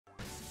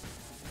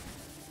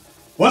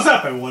What's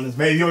up, everyone? It's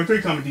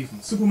Baby03 coming to you from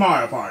Super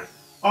Mario Party.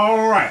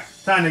 Alright,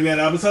 time to get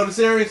an episode of the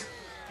series.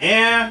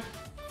 And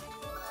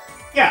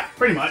yeah,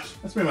 pretty much.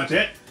 That's pretty much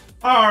it.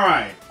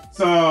 Alright,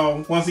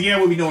 so once again,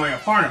 we'll be doing a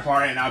partner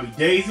party, and I'll be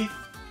Daisy.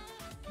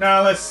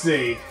 Now, let's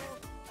see.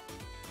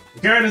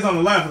 The characters on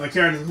the left are the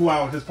characters who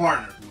I was just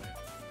partnered with.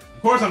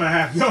 Of course, I'm going to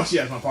have Yoshi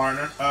as my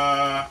partner.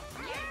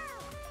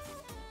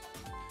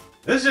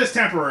 This is just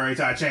temporary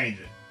till I change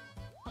it.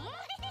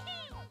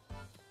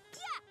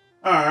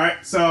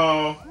 Alright,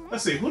 so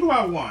let's see, who do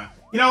I want?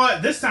 You know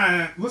what, this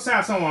time, let's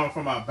have someone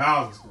from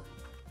Bowser's group.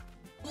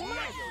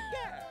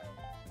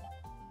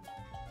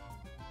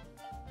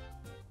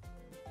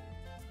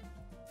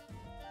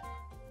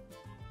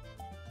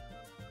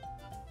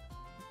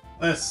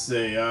 Let's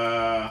see,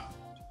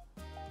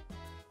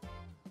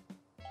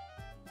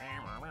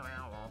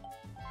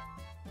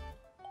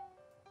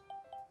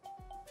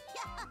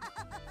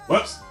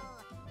 whoops.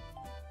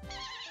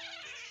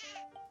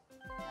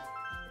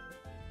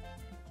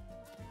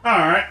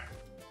 Alright.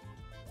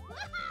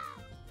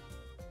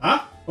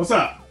 Huh? What's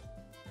up?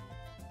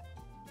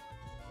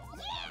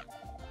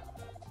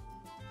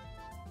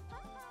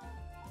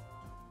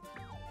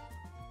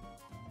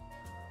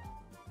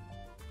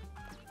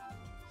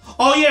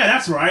 Oh yeah,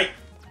 that's right.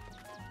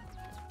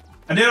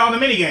 I did all the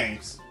mini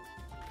games.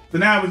 So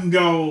now we can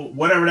go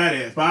whatever that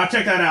is. But I'll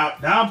check that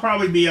out. That'll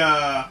probably be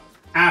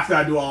after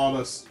I do all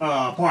the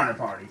partner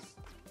parties.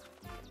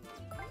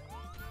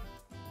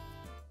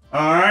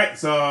 Alright,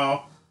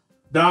 so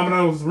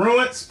Domino's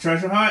Ruins,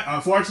 Treasure Hunt.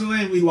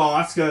 Unfortunately, we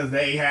lost because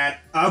they had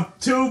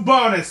 2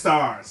 bonus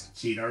stars.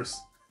 Cheaters.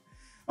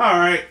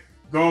 Alright,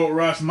 Gold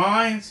Rush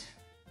Mines.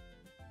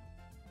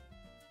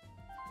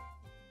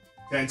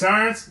 10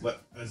 turns.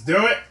 Let's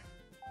do it.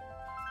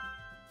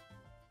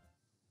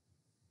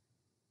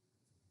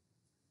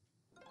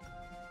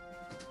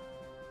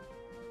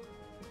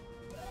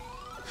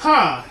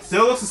 Huh,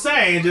 still looks the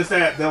same, just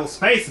that those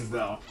spaces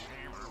though.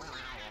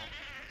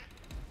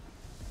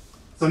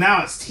 So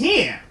now it's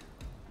 10.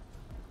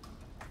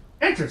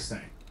 Interesting.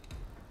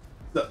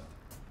 So,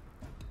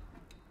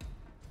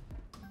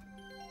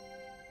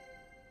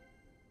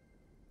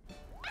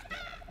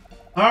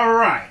 all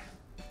right.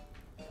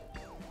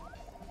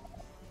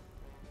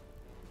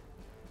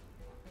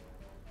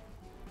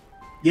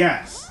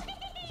 Yes.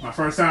 My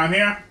first time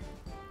here.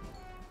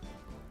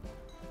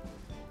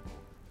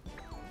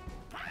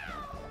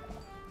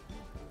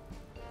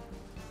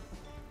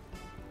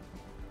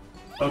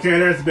 Okay,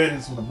 there's the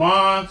business with the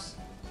bombs.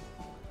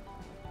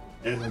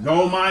 There's the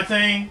gold mine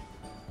thing.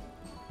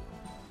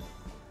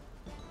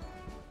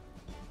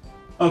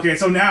 Okay,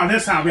 so now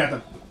this time we have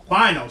to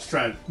find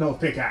those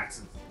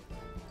pickaxes.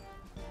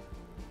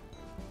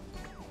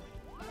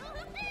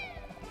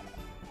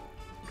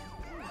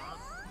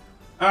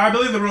 I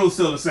believe the rule's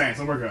still the same,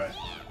 so we're good.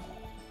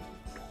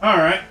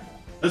 Alright,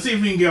 let's see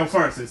if we can go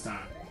first this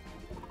time.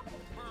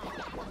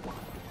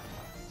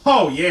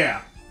 Oh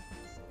yeah!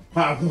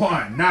 By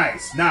 1,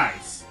 nice,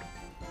 nice.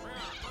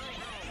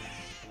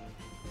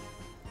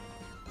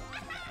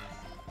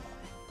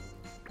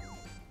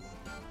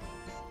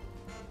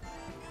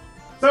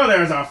 So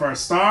there's our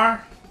first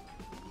star.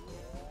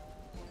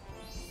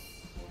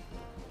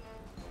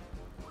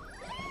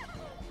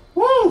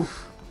 Woo!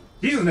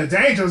 He's in the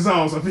danger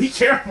zone, so be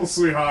careful,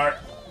 sweetheart.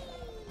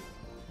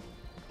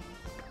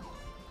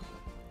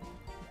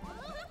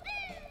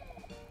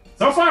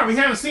 So far, we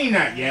haven't seen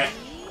that yet.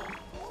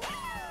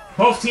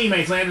 Both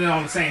teammates landed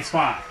on the same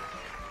spot.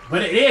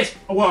 But it is,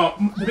 well,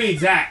 to be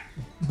exact,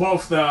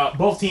 both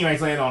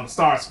teammates landed on the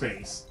star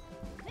space.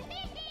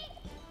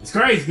 It's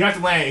crazy, you have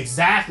to land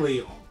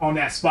exactly on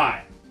that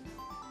spot.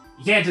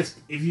 You can't just,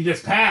 if you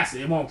just pass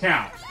it, it won't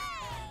count.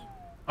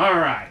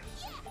 Alright.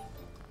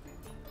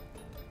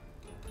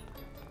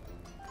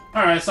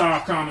 Alright, start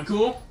off calm and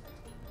cool.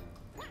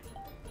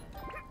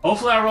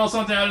 Hopefully I roll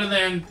something other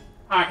than,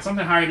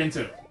 something higher than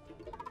 2.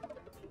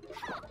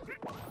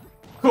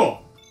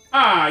 Cool.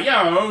 Ah,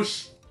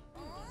 Yosh!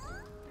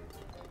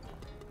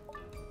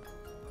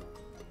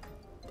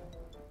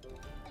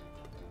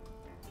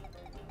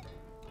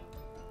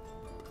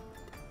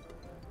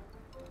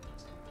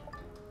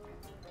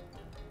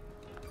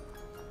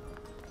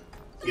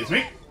 Excuse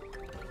me?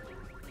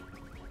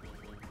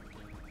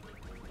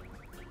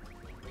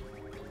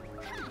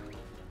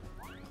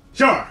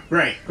 Sure!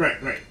 Great, great,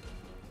 great.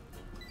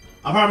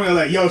 I'm probably gonna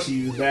let Yoshi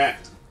use that.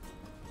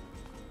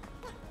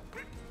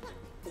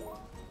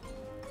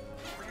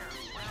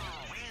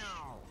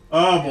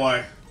 Oh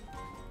boy.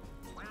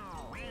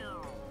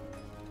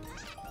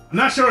 I'm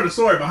not sure the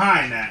story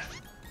behind that.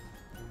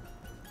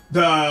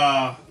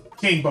 The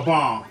King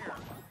Babong.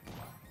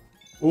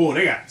 Ooh,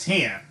 they got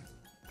 10.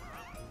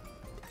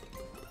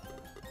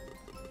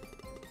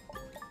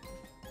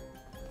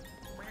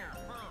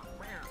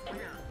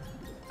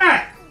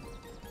 Hey!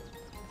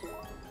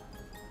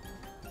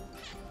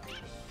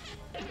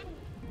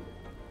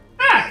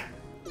 Hey!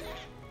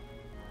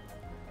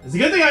 It's a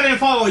good thing I didn't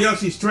follow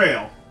Yoshi's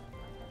trail.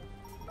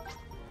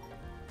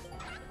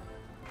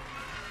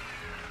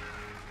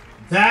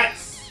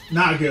 That's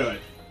not good.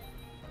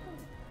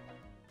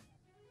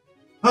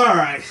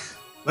 Alright,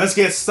 let's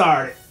get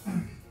started.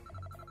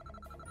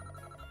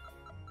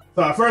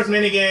 So our first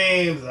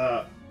minigame's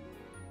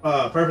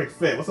perfect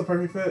fit. What's a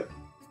perfect fit?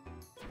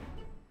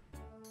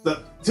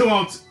 The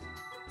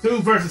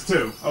 2 versus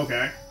 2.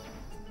 Okay.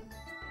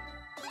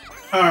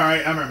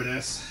 Alright, I remember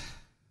this.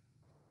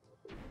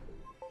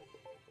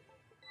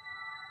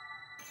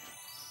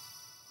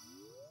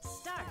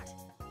 Start.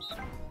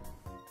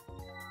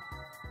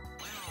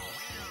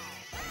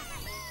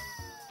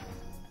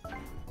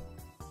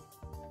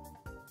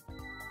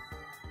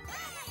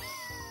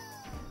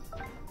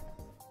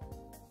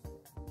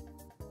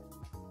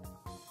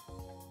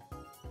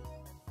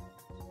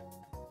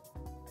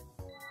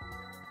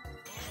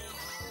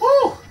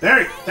 Woo!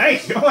 There,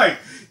 thank you. Like,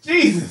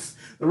 Jesus,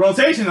 the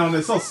rotation on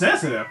this is so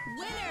sensitive.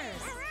 Winners.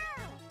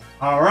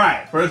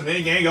 Alright, first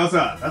minigame goes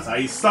up. That's how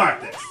you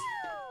start this.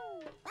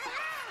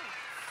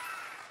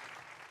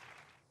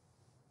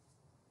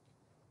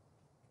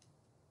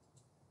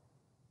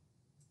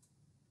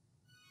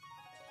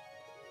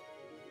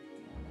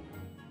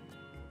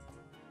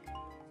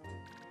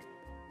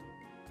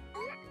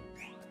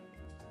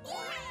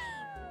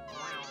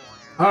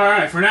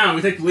 Alright, for now,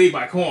 we take the lead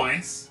by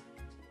coins.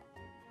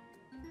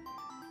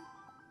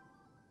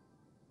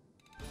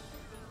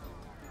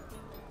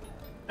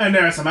 And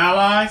there are some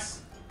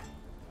allies.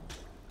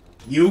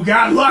 You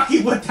got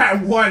lucky with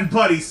that one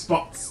buddy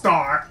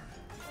star.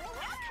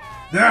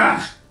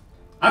 Ugh.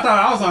 I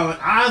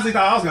honestly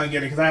thought I was gonna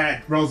get it because I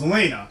had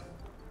Rosalina.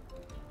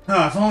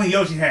 If only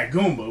Yoshi had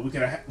Goomba, we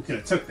could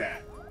have took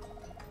that.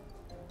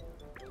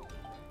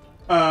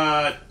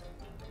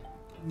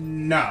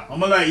 No, I'm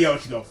gonna let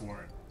Yoshi go for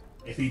it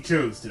if he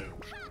chooses to.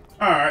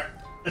 All right,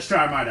 let's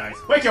try my dice.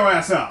 Wake your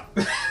ass up.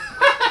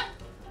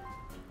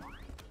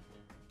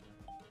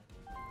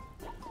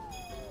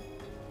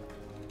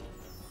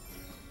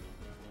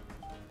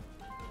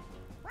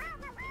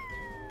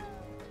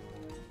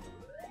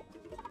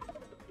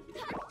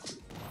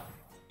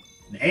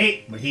 An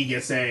 8, but he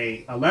gets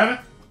a 11.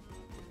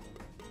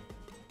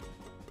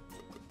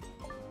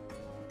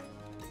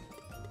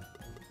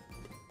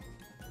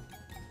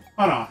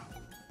 Hold on.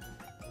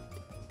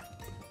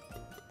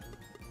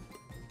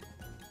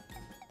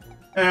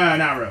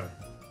 Not really.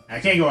 I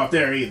can't go up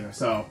there either,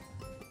 so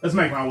let's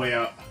make my way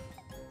up.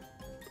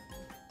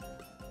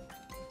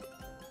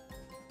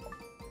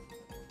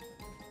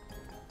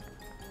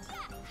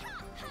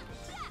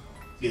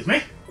 Excuse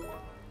me.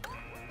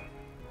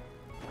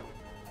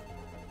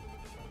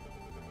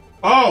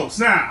 Oh,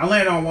 snap! I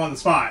landed on one of the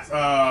spots.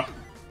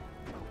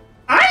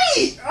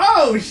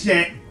 Oh,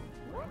 shit!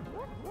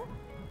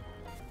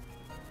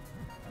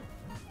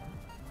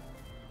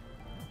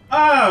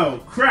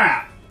 Oh,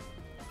 crap!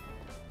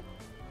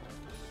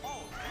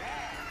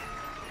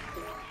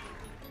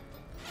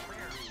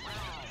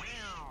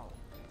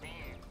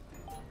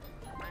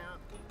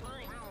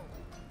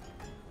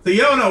 So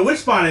you don't know which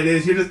spot it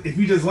is. If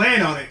you just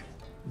land on it,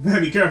 you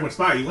better be careful which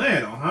spot you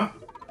land on, huh?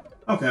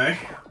 Okay.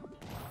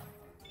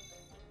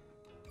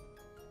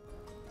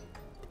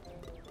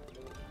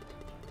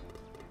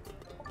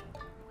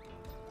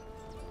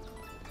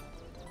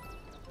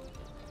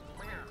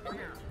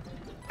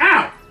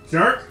 Ow!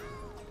 Jerk!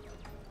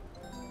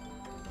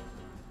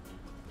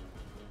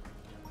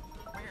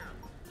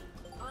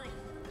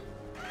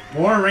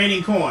 More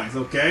raining coins,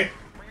 okay.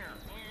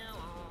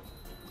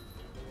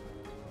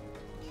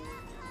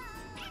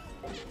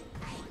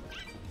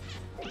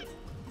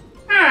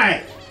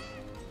 Alright!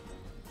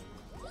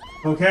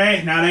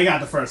 Okay, now they got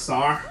the first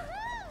star.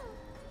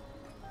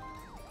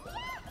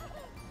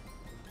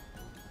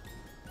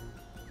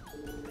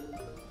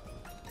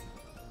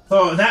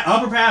 So, is that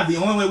upper path the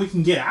only way we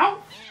can get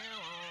out?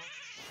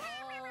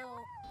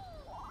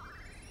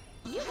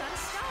 You got a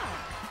star.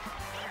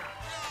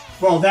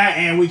 Well, that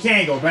and we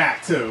can go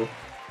back, too.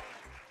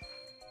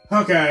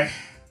 Okay.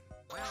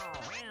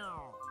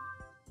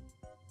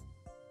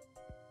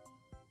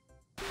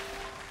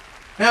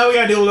 Now we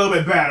gotta do a little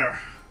bit better.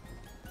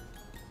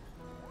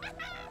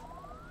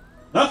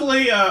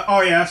 Luckily,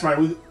 oh yeah, that's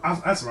right.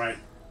 That's right.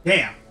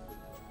 Damn.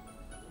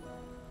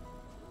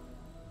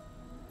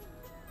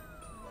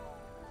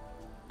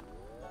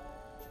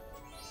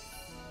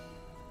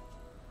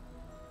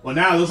 Well,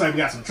 now it looks like we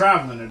got some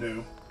traveling to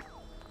do.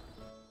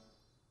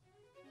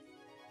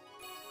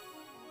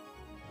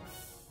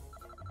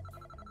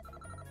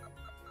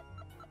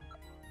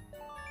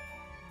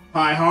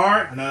 Pie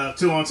hard, another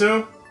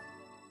 2-on-2.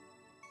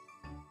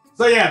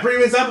 So yeah,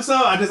 previous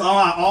episode, I just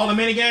unlocked all the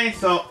minigames,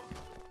 so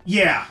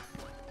yeah.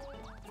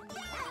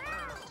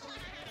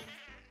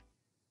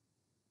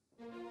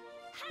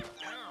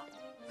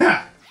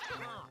 Ha!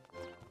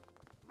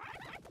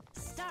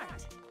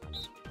 Start.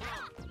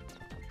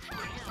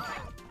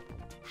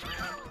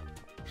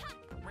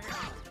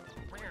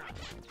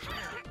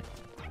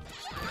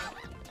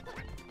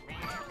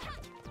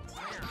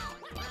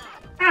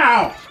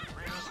 Ow!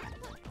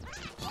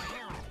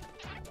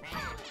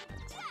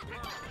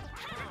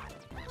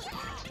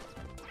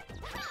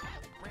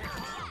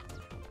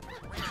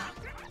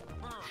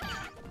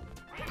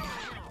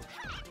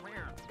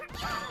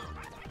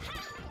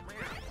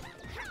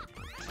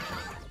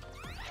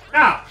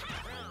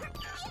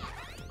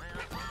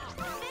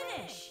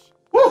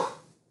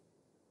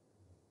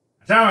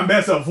 trying my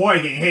best to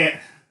avoid getting hit.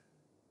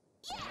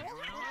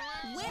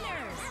 Winners.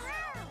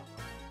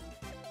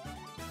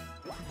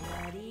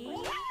 Ready?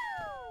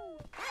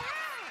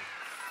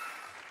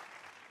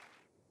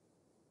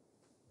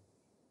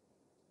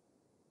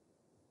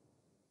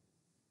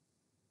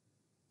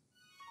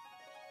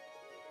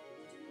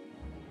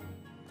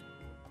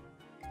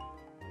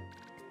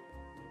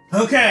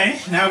 Okay,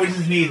 now we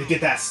just need to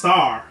get that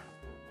star.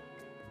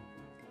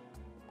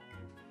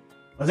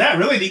 Was that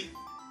really the...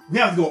 We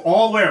have to go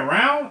all the way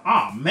around?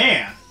 Oh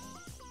man.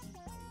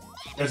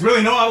 There's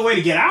really no other way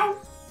to get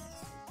out?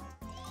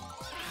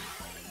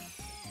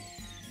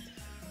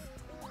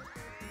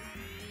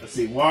 Let's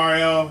see,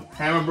 Wario,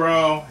 Hammer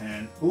Bro,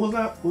 and who was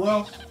that? Who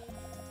else?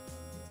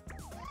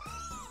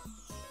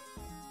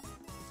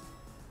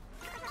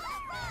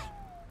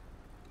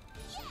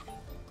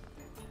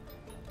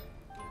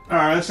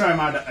 Alright, let's try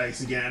my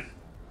dice again.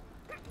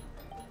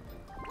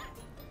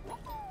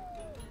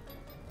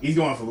 He's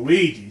going for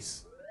Luigi's.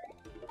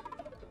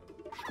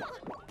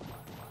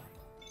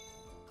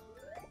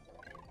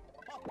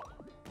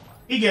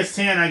 He gets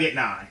 10, I get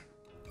 9.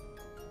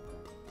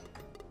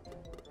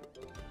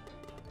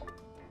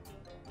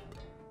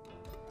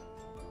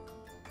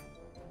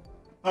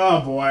 Oh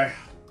boy.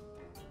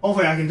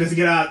 Hopefully I can just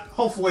get out.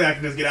 Hopefully I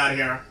can just get out of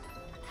here.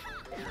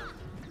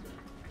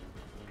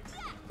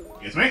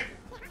 Excuse me.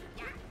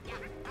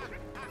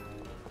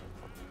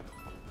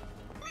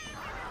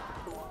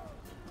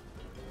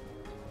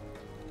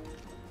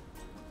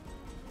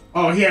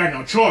 Oh, he had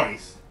no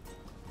choice.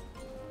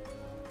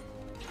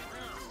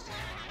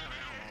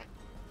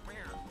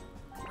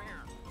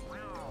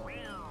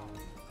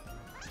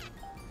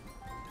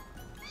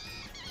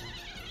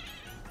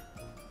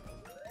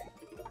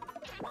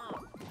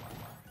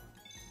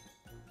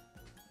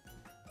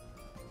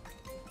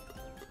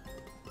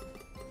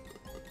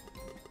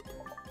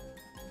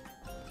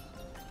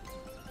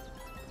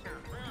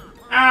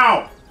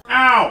 Ow!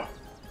 Ow!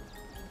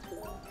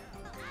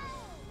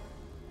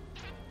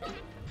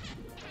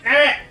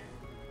 Damn it!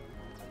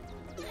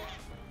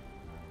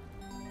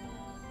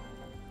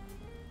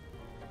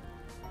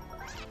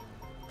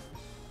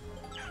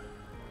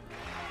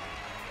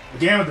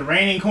 Again with the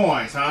raining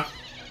coins, huh?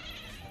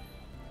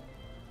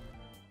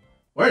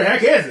 Where the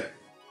heck is it?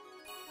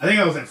 I think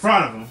I was in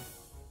front of him.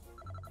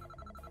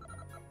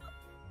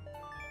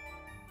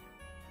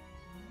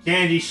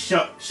 Candy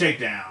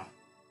Shakedown.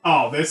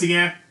 Oh, this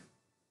again?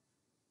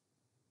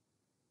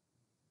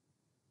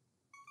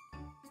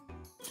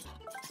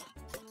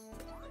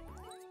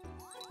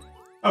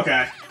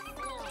 Okay.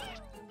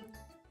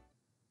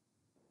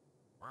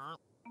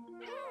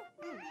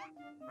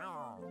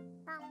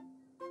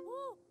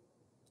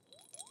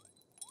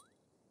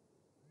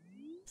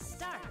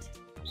 Start.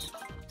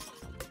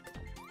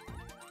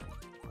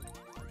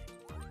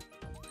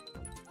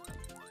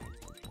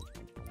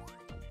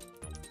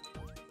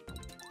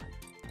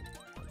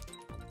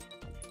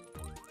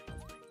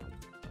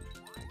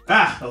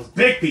 Ah, those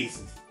big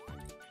pieces.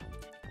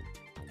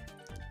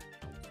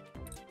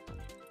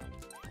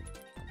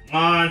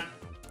 Come on.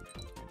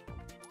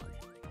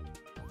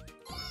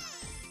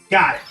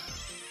 Got it.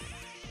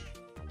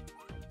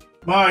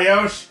 Come on,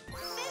 Yosh.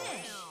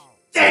 Finish.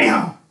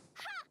 Damn!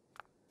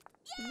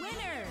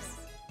 Winners.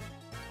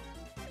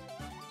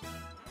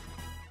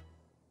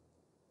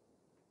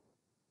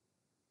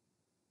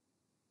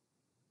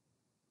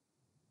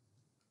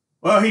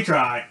 Well, he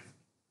tried.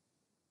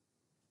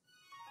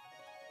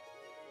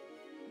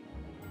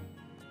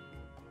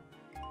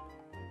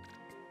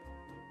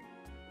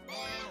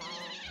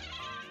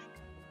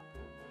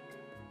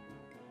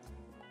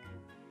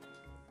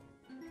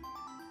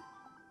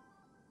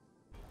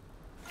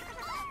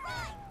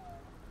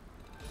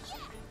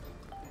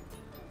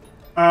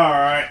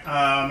 Alright,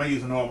 I'm gonna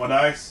use a normal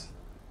dice.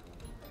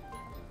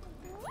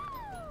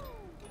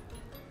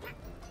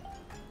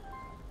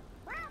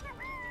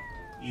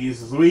 Use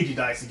the Luigi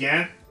dice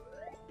again.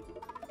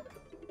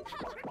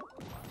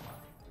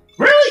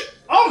 Really?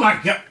 Oh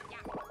my god!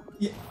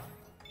 Yeah.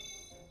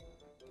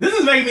 This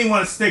is making me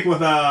want to stick with,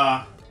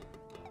 Good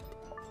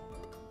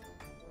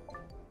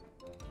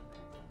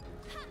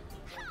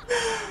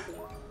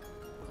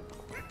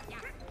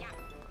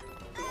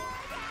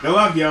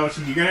luck,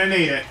 Yoshi. You're gonna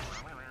need it.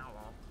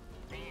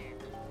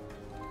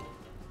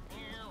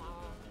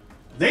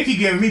 They keep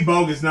giving me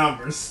bogus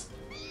numbers.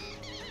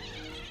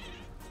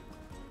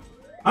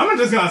 I'm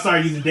just gonna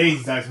start using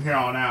Daisy dice from here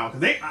on out.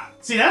 Cause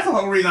see, that's the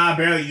whole reason I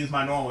barely use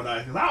my normal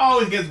dice. Cause I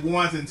always get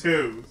 1s and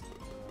 2s.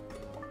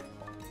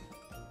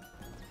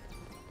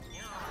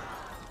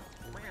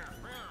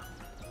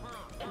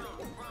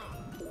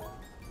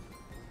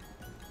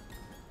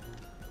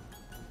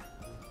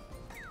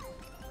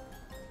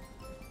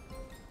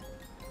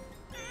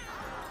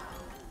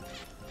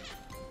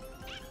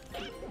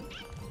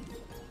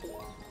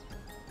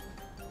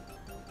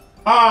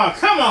 Oh,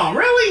 come on,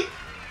 really?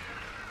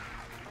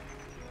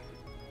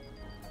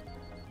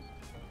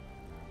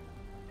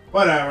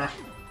 Whatever.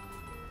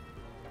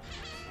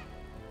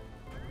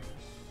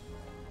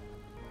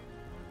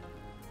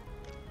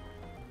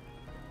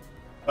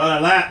 Well,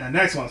 the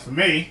next one's for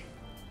me.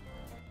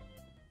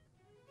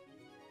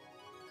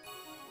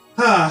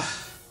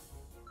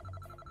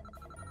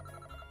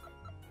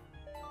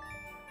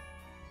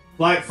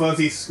 Flight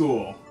Fuzzy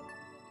School.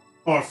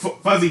 Or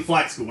Fuzzy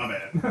Flight School, my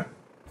bad.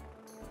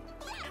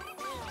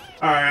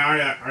 Alright,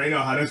 I already know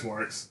how this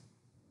works.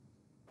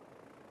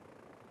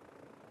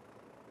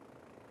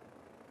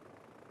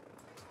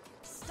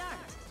 Start.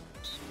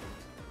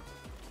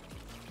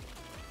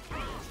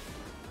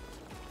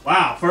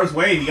 Wow, first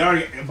wave, you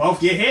already both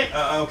get hit?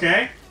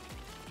 Okay.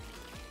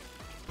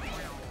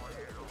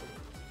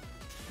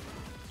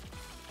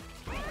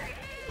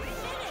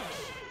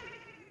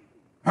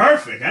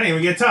 Perfect, I didn't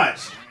even get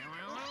touched.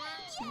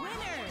 Winners.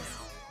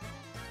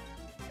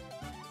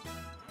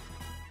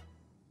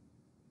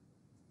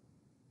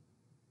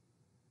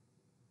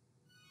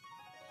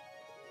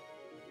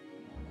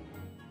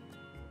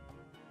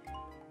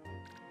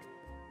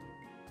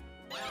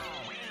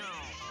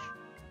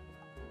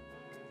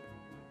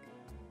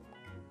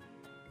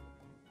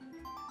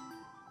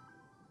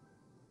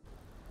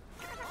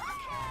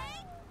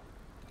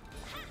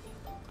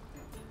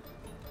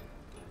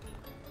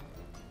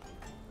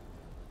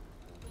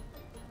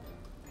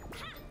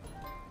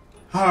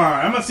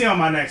 Alright, I'm gonna see on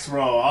my next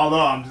roll, although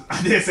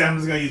I did say I'm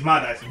just gonna use my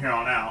dice from here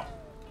on out.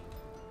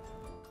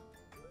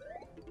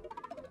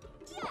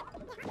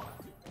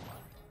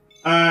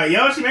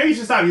 Yoshi, maybe you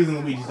should stop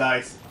using Luigi's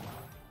dice.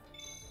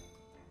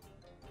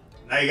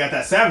 Now you got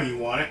that 7 you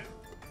wanted.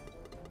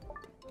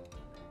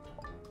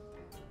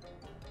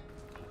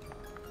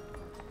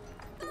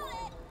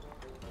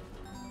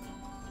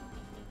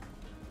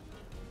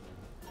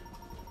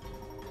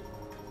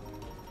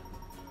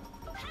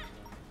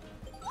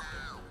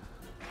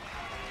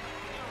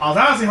 I was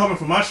honestly hoping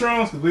for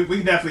mushrooms, because we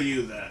can definitely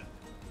use that.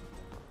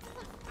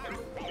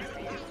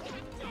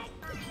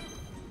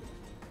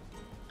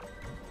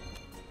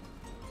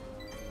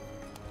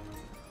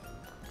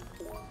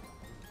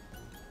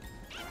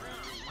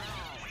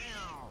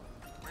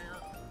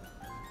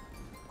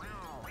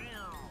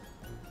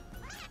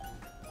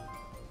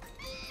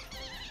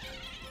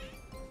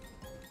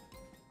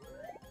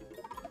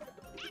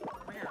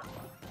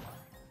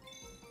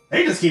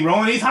 They just keep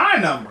rolling these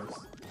high numbers.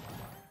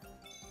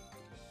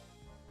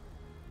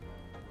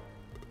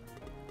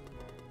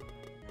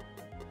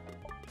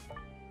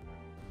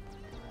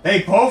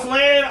 They both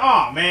landed?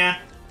 Aw, man.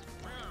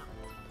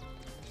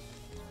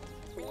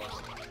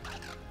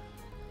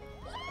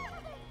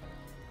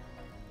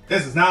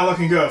 This is not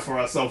looking good for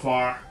us so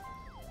far.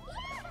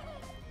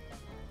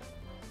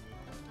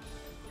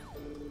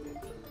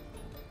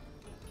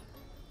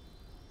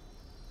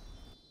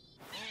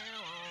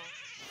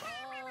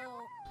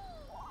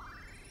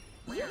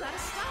 You got a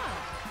star.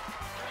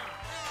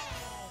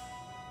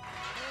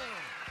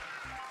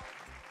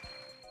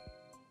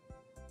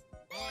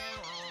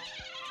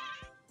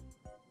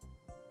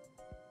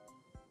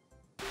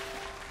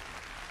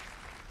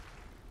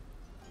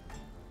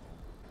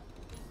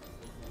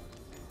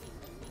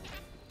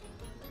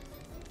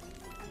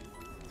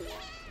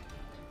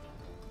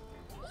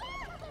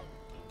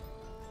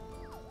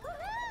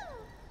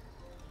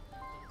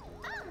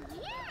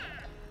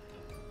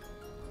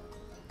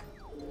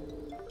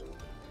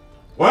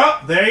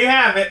 Well, there you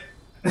have it.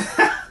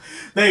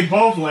 They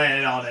both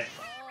landed on it.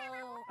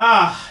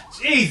 Ah,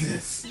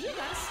 Jesus. You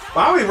got a star.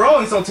 Why are we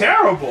rolling so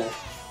terrible?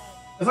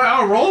 It's like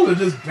our rolls are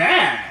just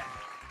bad.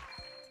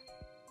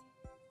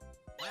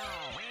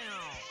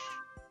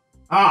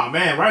 Ah,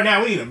 man, right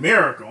now we need a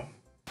miracle.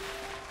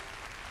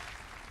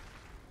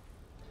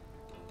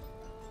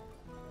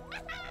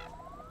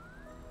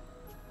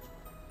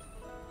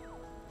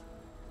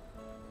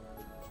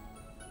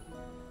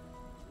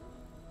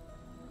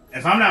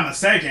 If I'm not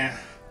mistaken,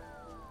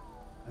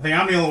 I think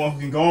I'm the only one who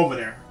can go over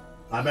there.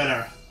 I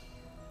better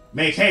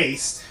make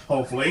haste,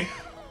 hopefully.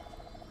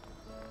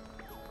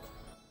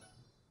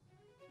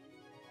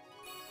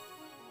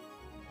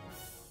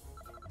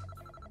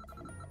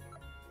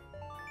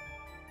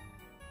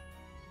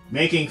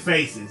 Making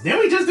faces. Didn't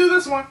we just do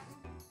this one?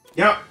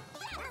 Yep.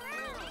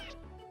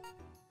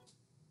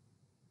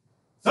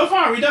 So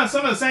far, we've done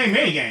some of the same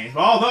mini games,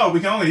 but although we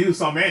can only do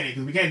so many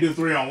because we can't do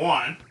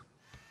 3-on-1.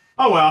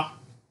 Oh well.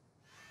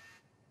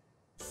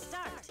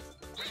 Start.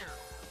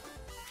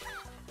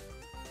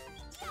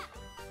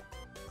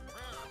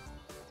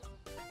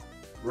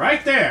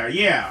 Right there,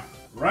 yeah.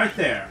 Right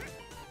there.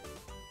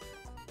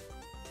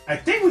 I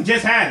think we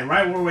just had it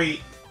right where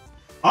we...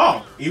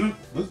 Oh, even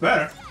looks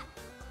better.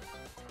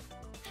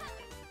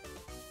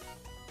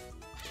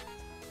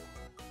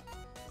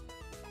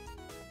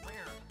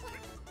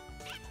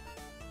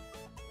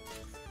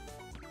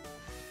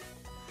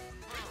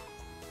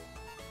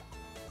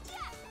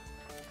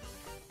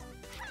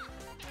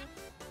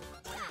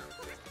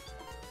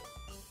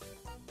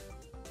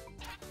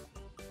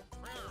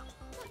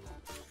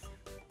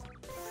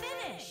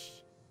 Finish.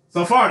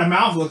 So far, the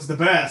mouth looks the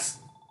best.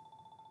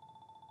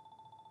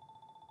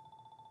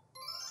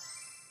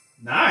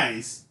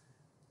 Nice.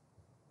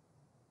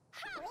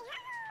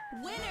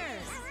 Winners.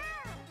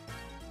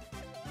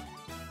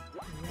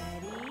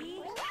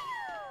 Ready?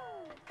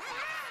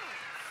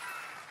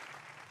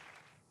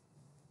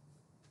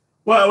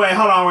 Well, wait,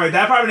 hold on, wait.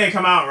 That probably didn't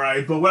come out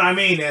right. But what I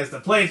mean is the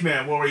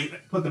placement where we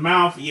put the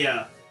mouth,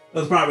 yeah, that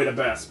was probably the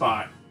best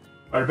spot.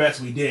 Or the best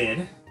we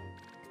did.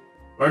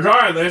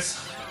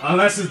 Regardless,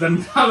 unless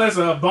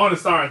a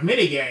bonus star is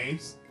mini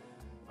games.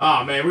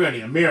 Oh man, we're gonna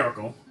need a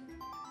miracle.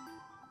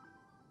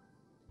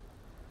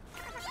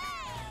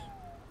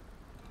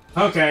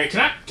 Okay,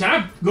 can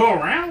I go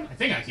around? I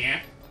think I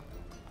can.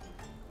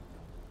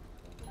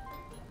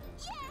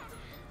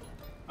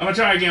 I'm gonna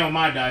try again with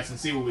my dice and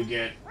see what we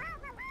get.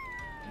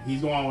 He's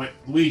going with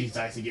Luigi's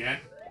dice again.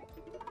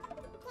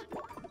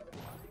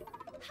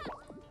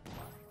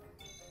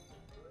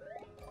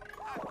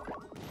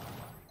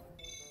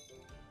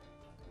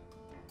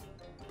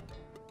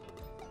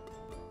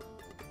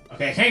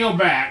 Okay, I can't go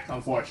back,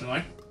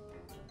 unfortunately.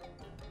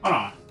 Hold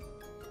on.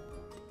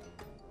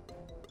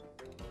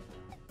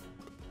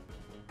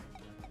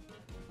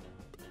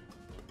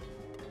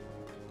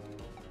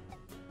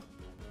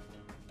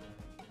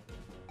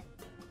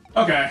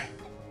 Okay.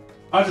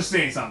 I was just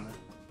seeing something.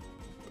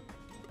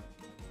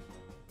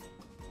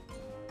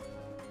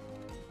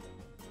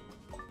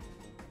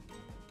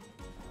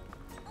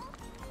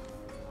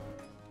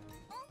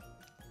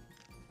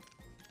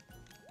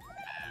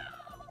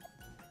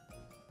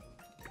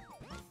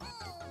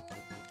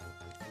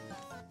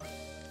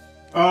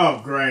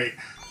 Oh, great.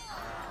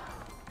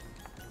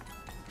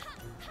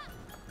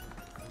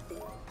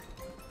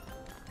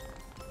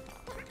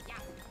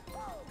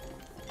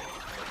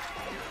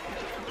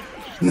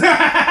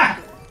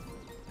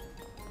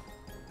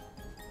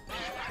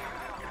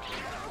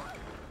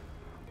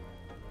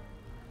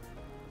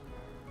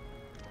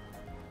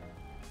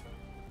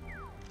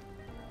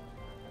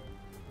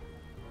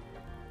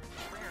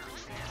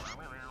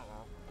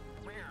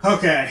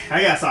 Okay,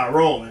 I gotta start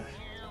rolling.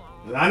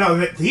 I know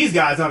that these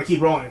guys ought to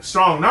keep rolling in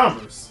strong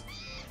numbers.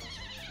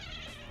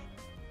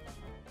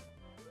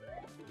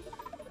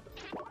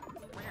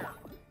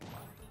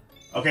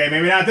 Okay,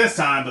 maybe not this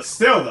time, but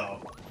still though.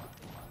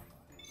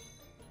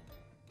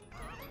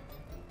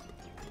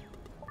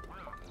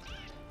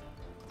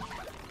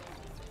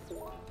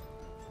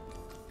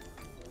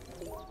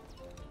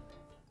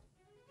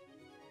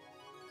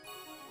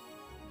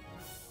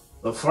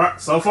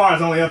 So far,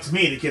 it's only up to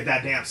me to get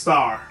that damn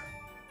star.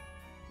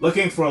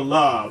 Looking for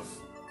love.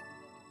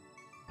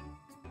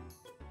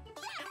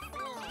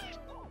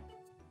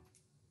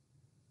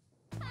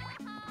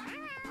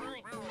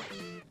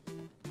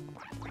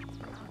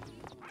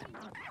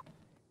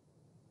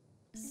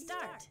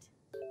 Start.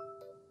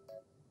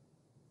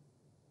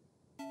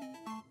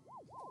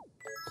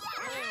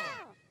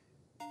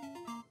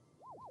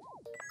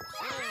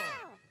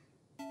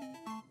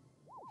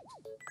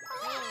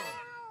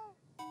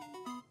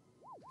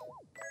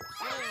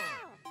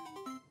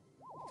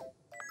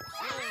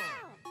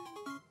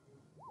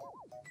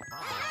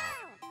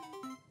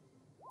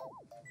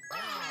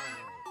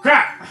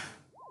 Crap!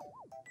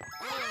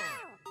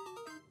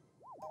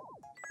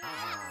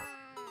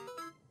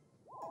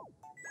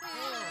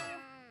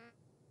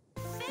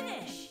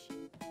 Finish.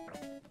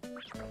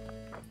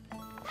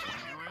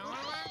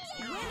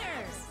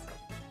 Winners.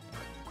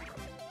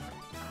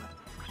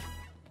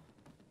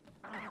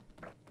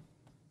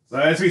 So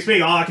as we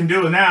speak, all I can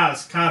do now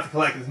is kind of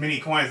collect as many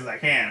coins as I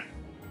can.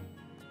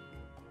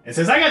 And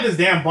since I got this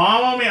damn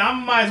bomb on me, I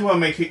might as well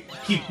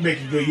keep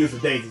making good use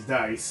of Daisy's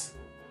dice.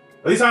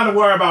 At least I don't have to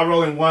worry about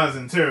rolling ones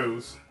and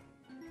twos.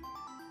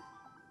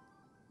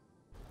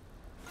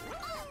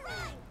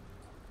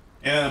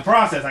 And in the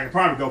process, I could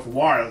probably go for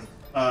Wario.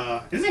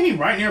 Isn't he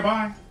right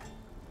nearby?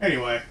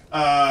 Anyway,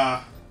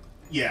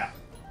 yeah.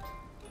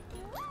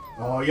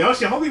 Oh,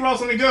 Yoshi, I hope he rolls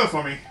something good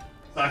for me.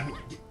 So I can...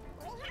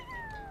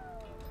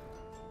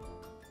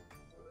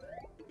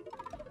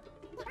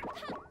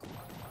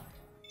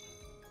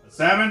 A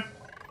 7?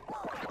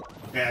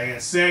 Okay, I get a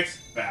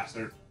 6.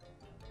 Bastard.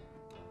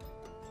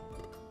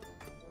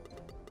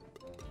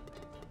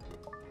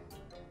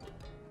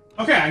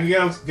 Okay, I can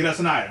get us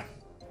an item.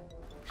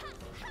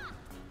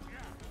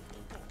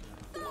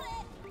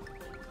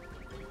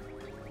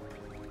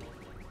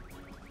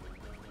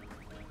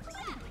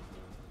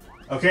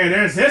 Okay,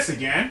 there's this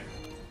again.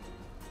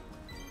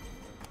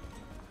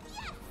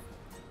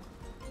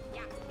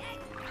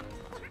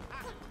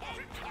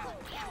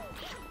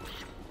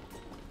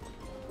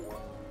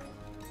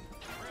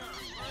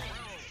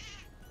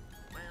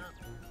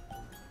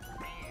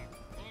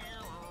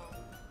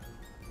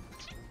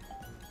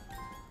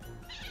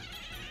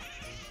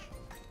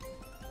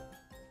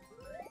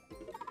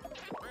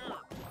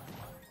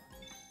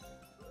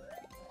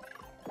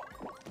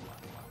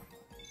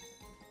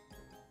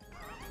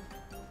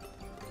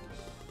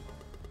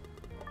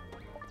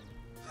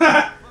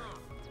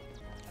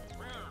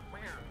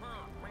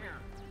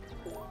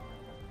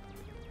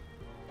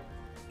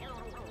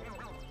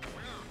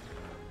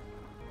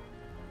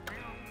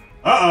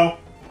 Uh-oh.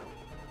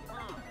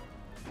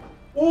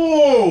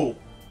 Ooh!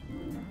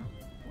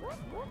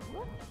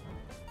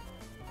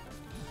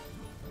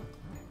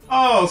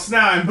 Oh,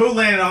 snap, and Boo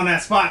landed on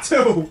that spot,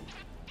 too!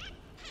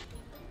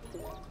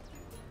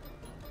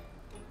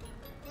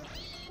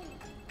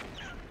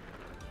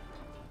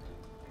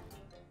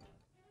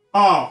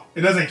 Oh,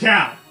 it doesn't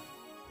count.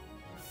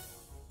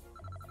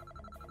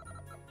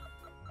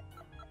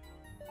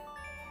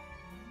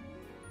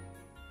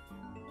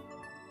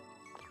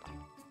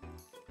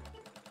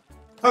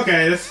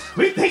 Okay,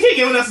 they keep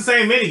giving us the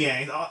same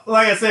minigames.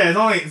 Like I said,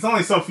 it's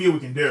only so few we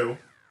can do.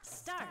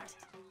 Start.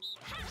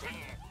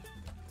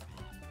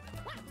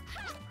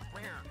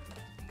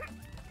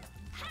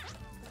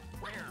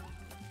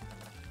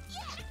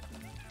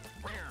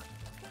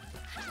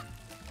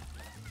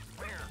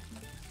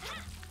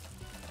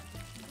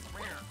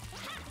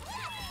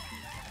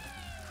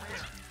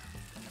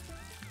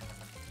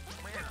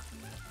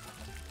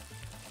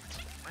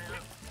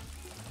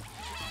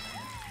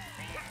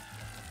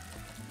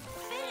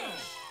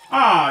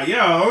 Ah,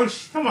 yo,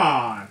 come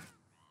on.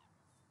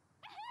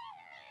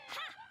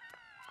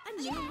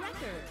 A new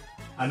record.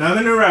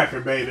 Another new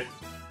record, baby.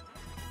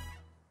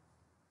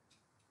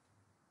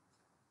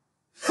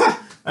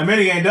 A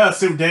minigame does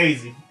suit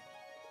Daisy.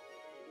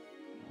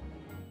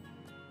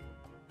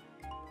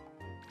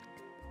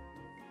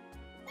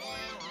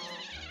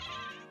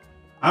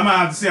 I'm gonna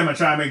have to see. I'm gonna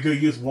try to make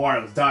good use of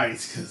Wario's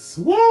dice, cause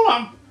whoa,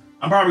 I'm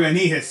probably gonna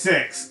need his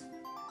 6.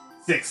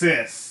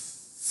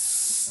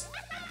 6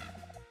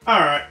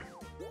 Alright.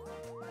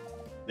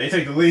 They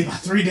take the lead by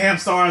 3 damn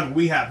stars, but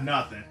we have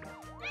nothing.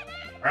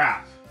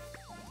 Crap.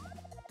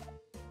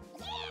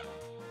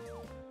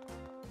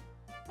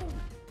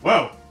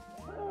 Whoa.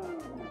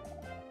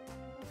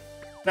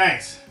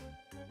 Thanks.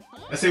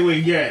 Let's see what we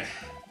can get.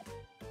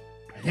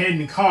 A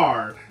hidden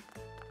card.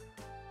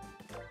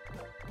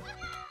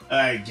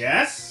 I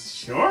guess?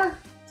 Sure?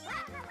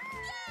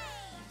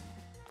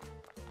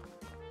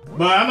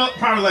 But I'm gonna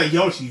probably let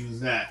Yoshi use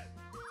that.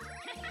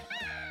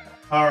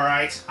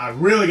 Alright, I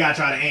really gotta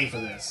try to aim for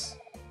this.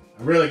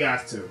 I really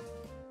got to.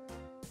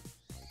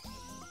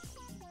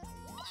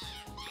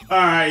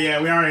 Alright,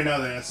 yeah, we already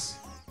know this.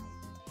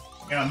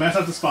 Gonna mess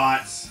up the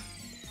spots.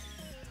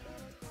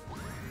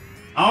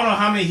 I don't know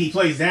how many he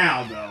plays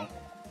down, though.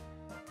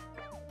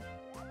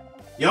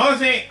 The only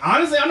thing,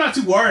 honestly, I'm not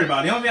too worried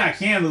about it. The only thing I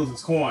can lose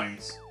is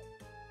coins.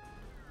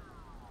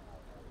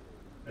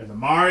 There's a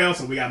Mario,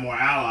 so we got more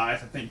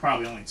allies. I think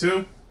probably only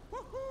 2.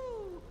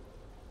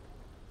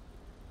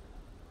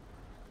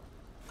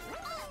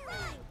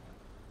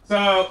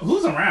 So,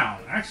 who's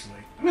around,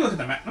 actually? Let me look at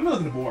the map. Let me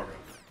look at the board real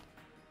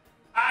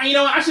quick. You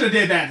know what? I should have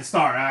did that at the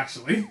start,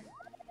 actually.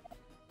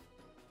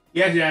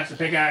 Yes, yes, the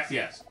pickaxe,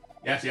 yes.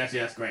 Yes, yes,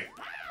 yes, great.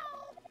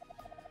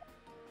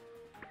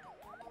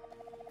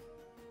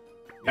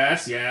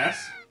 Yes,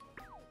 yes.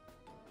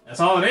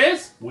 That's all it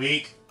is?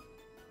 Weak.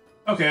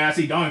 Okay, I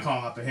see Donkey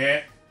Kong up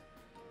ahead.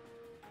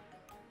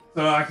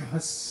 So I can,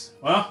 let's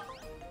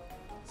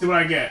see what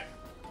I get.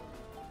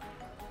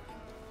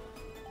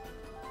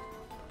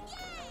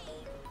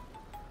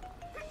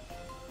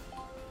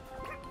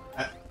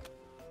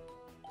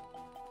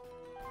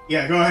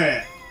 Yeah, go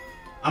ahead.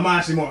 I'm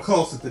actually more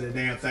closer to the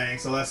damn thing,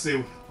 so let's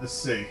see. Let's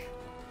see.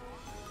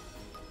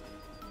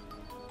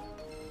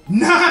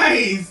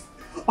 Nice!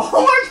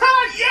 Oh my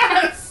god,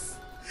 yes!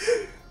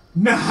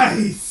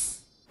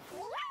 Nice!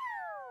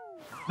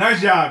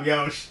 Nice job,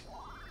 Yosh.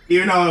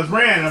 Even though it was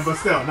random, but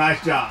still,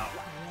 nice job.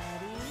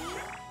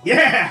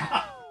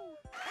 Yeah!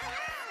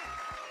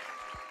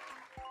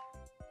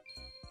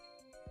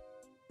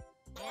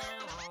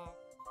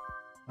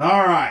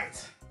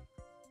 Alright.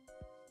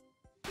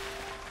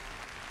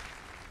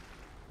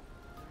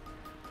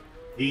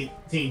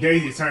 Team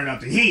Daisy's turning up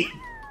the heat,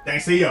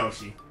 thanks to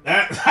Yoshi.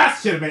 That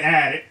should have been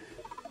added.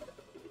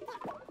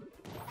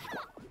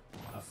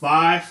 A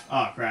 5?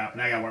 Oh crap,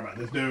 now I gotta worry about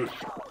this dude.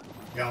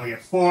 You only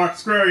get 4.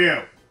 Screw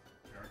you!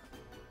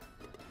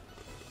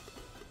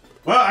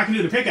 Well, I can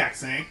do the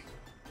pickaxe thing.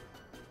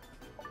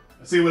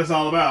 Let's see what it's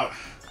all about.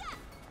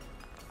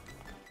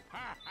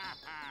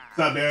 What's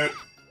up, dude?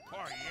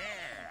 Oh,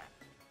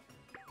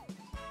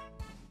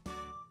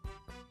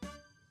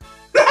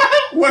 yeah.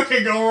 What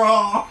can go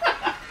wrong?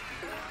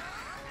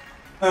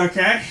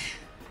 Okay.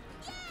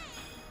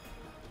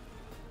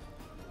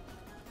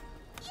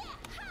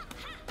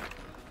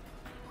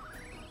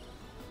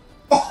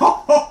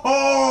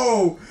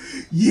 Oh,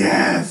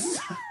 yes!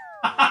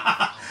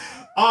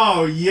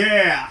 Oh,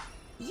 yeah!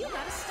 You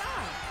got a star.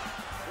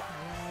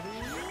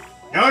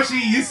 Ready? Yoshi,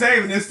 you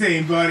saving this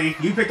team, buddy.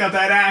 You pick up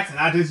that axe and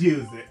I just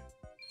used it.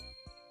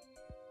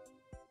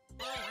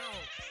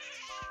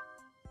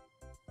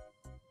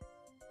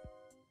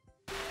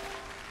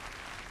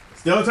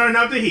 Still turning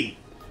up the heat.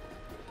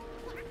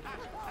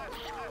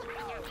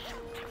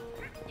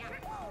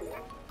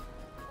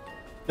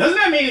 Doesn't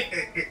that mean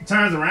it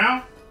turns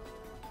around?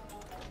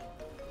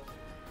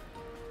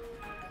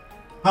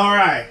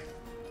 Alright.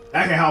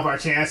 That can help our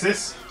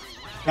chances.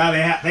 Now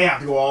they have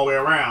to go all the way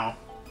around.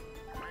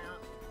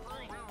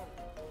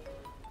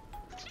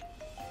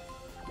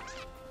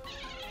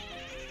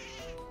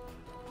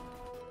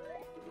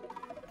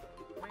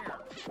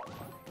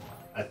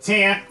 A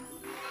 10.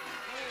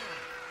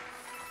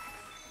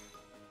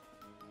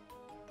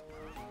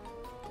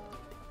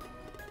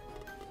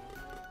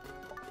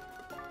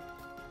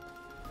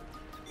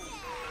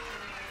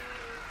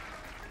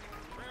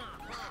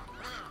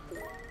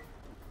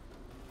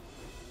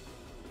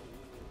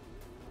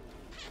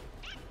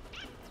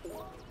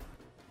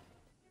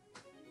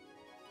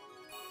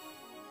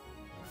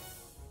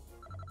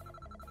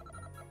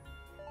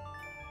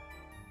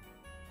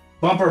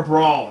 Bumper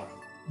Brawler.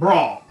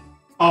 Brawl.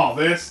 Oh,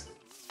 this?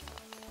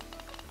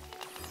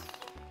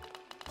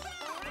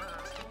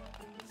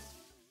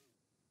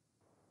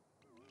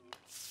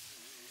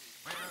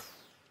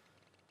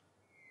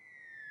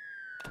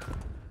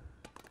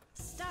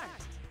 Start.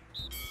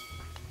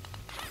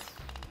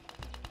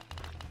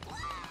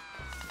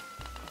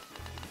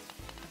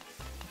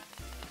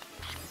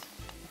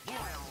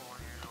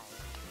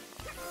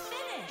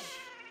 Finish.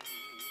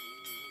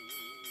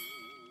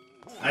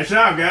 Nice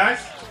job, guys.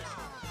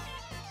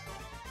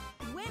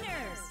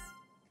 Winners.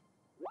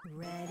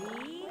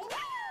 Ready?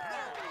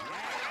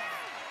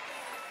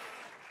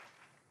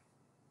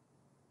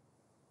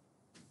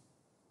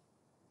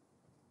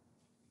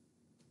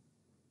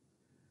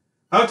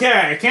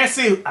 Okay, I can't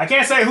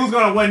say who's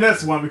gonna win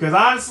this one because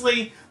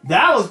honestly,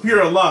 that was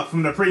pure luck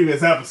from the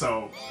previous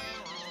episode.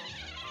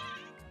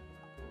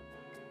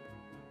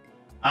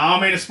 I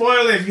don't mean to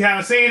spoil it if you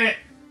haven't seen it,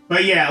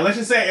 but yeah, let's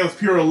just say it was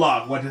pure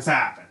luck what just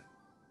happened.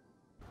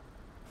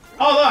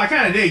 Although I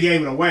kind of did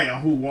give it away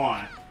on who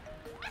won.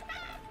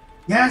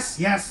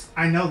 Yes,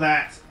 I know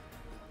that.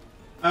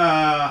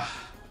 How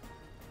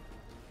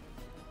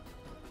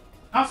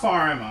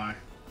far am I?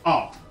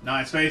 Oh,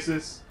 9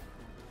 spaces.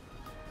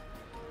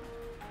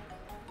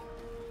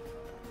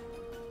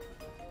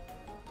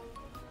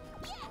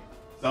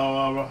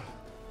 So,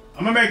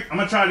 I'm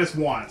gonna try this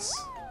once.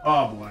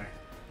 Oh boy.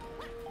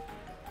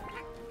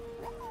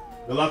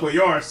 Good luck with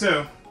yours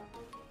too.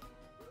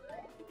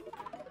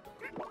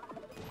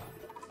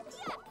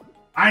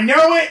 I knew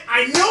it!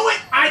 I knew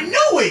it! I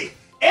knew it!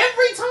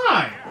 Every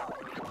time!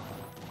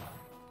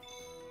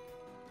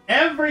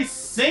 Every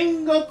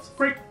single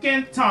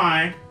freaking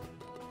time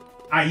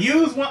I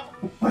use one.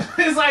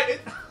 It's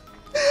like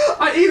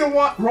I either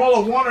roll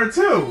a 1 or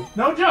 2.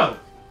 No joke.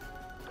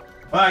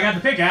 Well, I got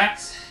the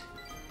pickaxe.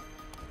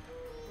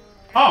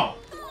 Oh!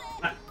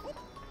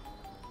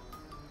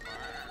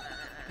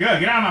 Good,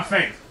 get out of my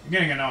face. You're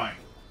getting annoying.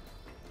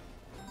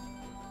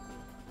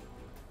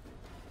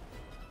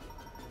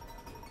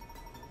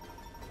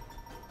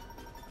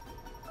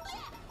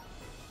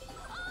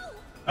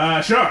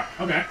 Sure.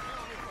 Okay.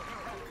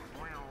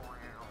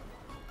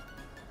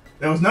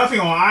 There was nothing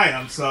on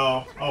items,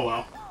 so... Oh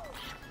well.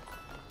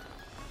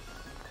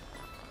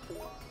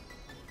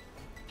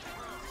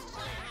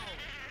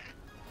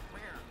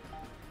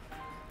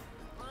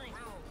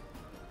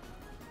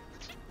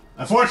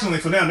 Unfortunately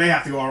for them, they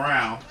have to go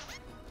around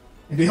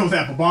and deal with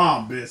that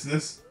bomb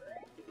business.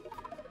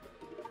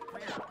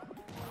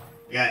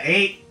 We got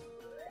 8.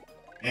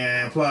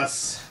 And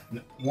plus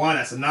 1,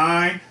 that's a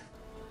 9.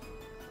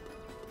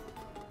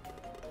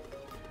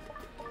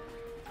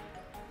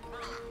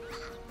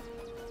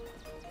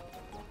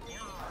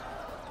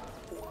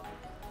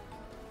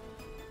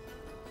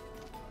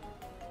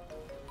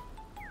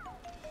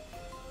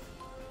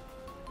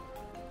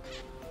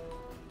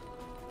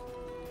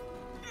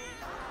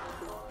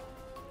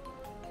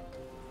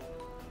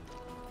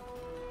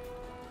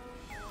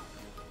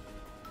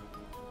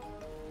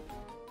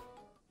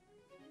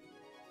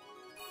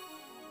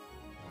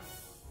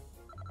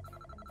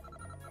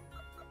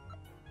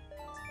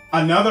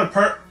 Another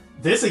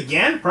this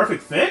again?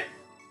 Perfect fit?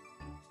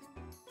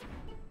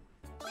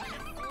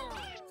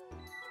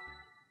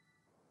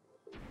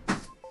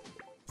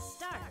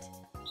 Start.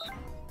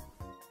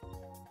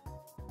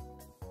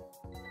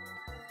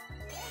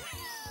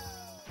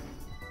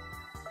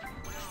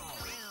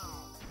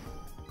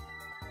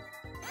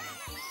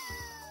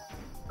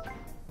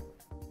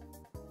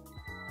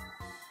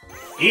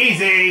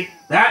 Easy!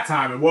 That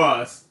time it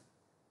was.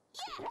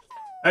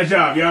 Nice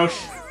job,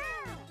 Yosh.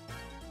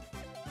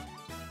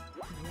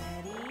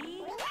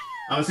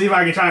 I'm gonna see if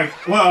I can try to...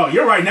 Well,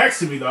 you're right next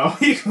to me, though.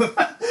 You can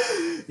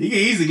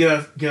easily get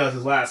us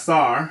his last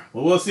star.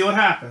 But we'll see what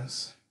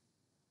happens.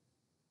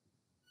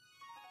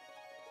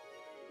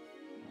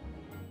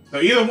 So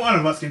either one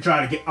of us can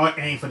try to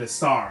aim for this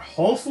star.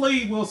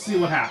 Hopefully, we'll see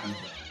what happens.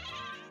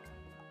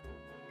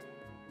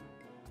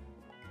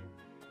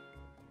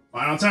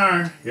 Final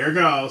turn. Here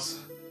goes.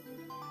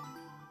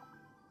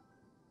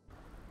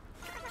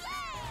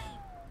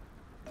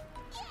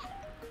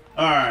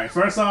 Alright,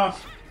 first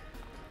off...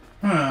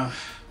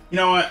 You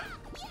know what?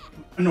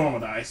 A normal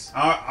dice.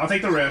 I'll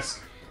take the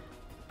risk.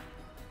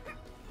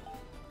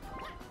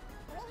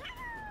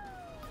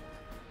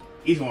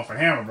 He's going for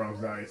Hammer Bros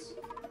dice.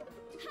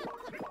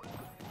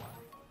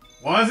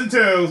 1s and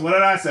 2s. What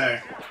did I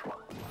say?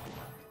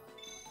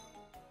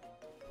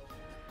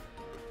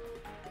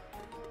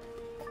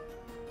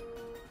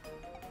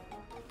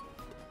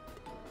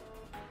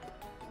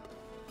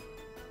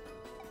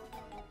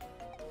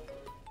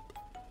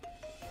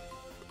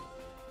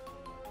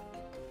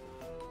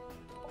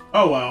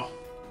 Oh well.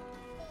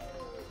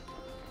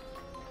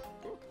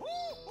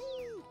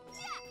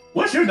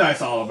 What's your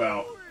dice all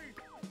about?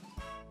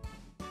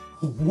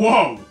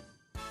 Whoa!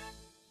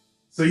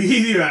 So you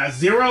either have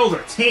 0s or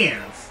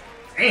 10s.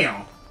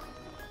 Damn.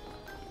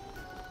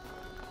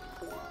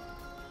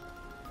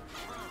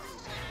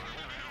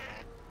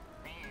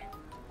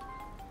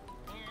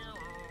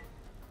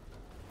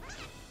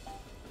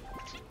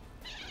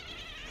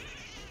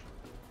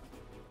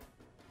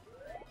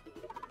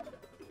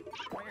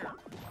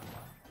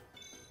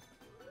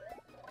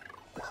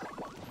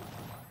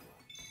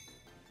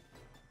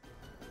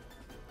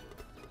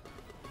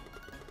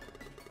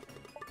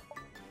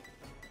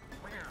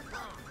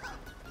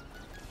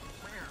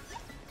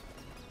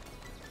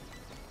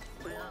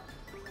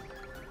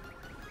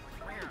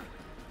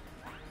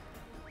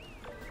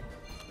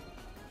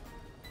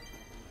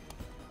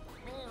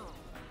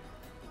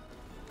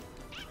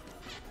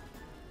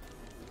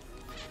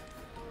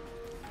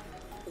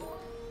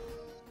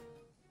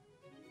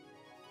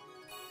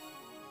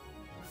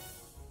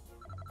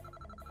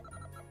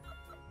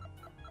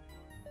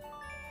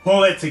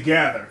 pull it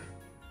together.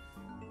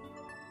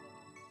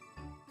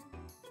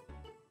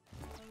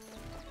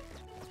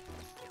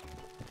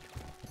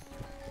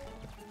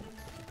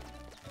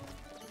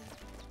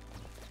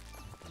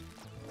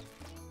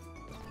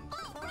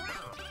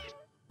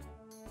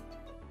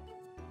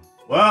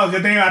 Well,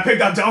 good thing I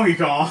picked up Donkey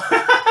Kong.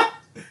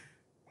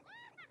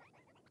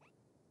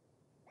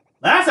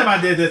 Last time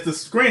I did this, the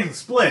screen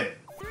split.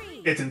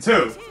 It's in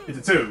two. It's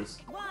in twos.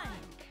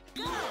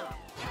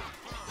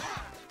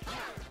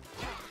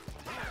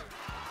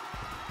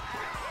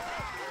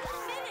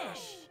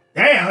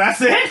 Damn,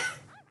 that's it?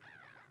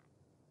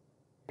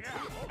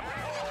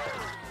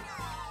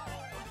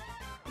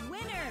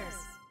 Winners.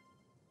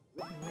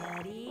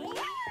 Ready?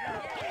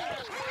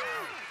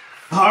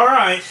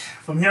 Alright,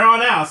 from here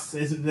on out,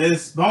 it's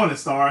this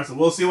bonus star, so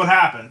we'll see what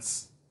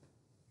happens.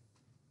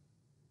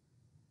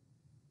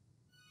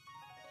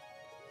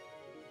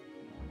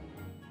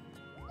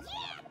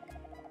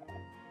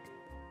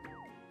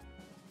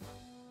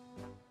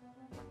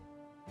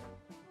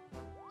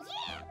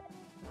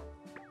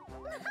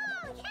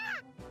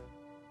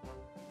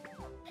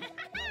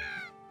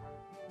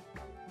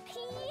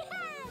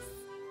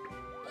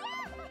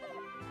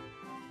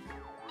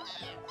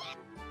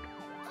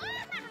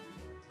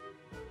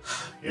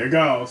 Here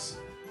goes.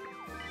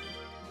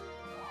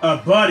 A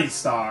buddy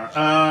star.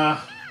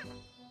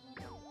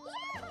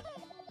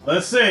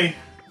 Let's see.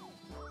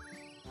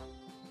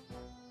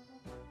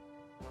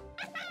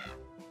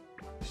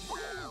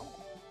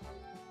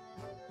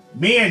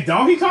 Me and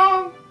Donkey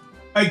Kong?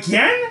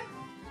 Again?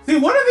 See,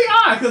 what are the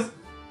odds?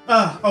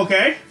 Cause,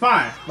 okay,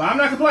 fine. But I'm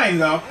not complaining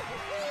though.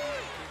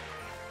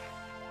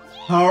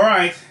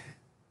 Alright.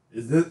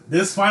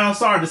 This final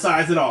star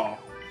decides it all.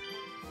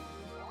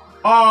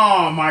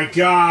 Oh my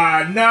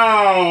god,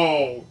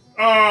 no!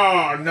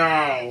 Oh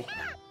no!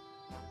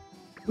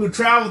 Who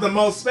traveled the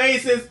most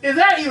spaces? Is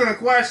that even a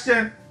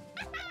question?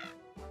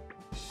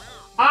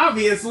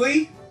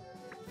 Obviously.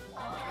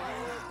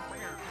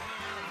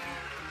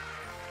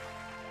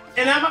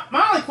 And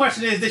my only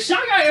question is, did Shy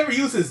Guy ever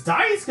use his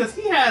dice? Because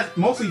he has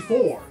mostly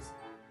 4s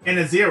and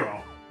a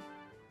 0.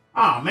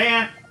 Aw,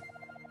 man.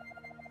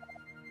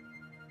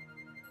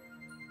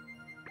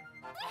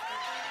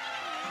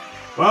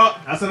 Well,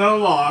 that's another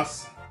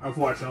loss,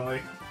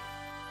 unfortunately.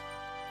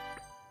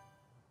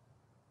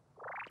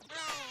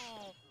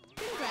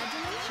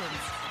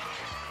 Congratulations.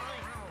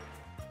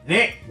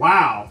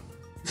 Wow.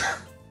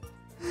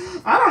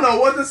 I don't know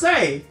what to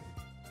say.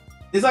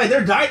 It's like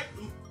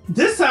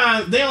this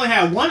time they only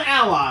had one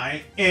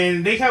ally,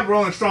 and they kept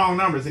rolling strong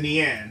numbers in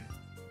the end.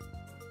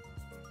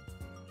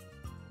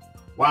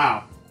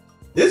 Wow.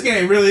 This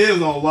game really is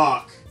no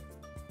luck.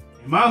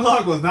 And my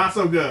luck was not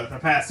so good the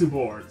past 2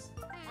 boards.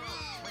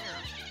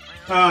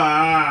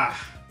 Let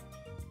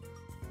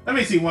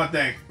me see one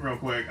thing real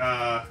quick.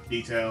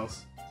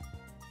 Details.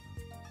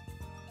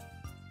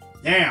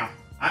 Damn,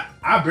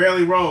 I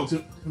barely rolled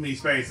too many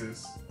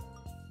spaces.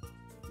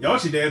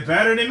 Yoshi did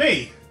better than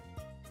me.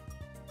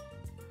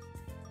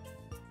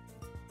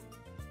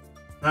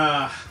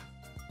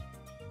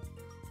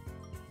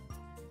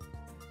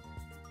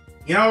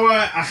 You know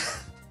what?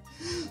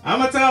 I'm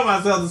gonna tell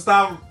myself to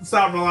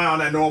stop relying on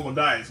that normal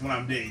dice when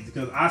I'm dinged,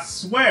 because I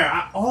swear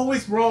I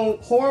always roll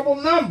horrible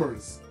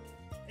numbers.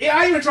 Yeah,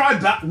 I even tried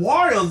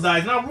Wario's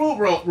dice, and I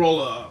roll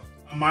a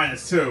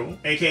 -2,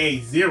 aka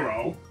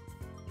 0.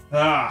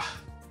 Oh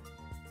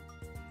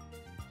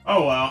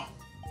well.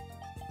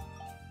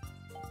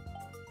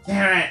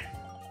 Damn it.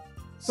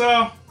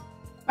 So,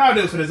 that'll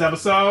do it for this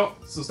episode.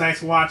 So thanks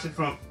for watching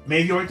from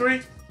Mayfiori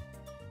 3.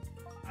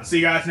 I'll see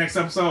you guys next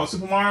episode of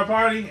Super Mario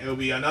Party. It'll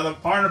be another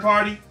partner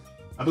party.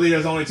 I believe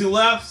there's only 2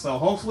 left, so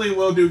hopefully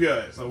we'll do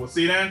good. So we'll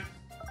see you then.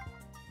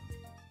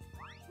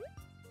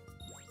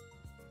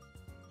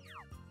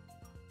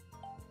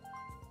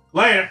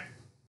 Later.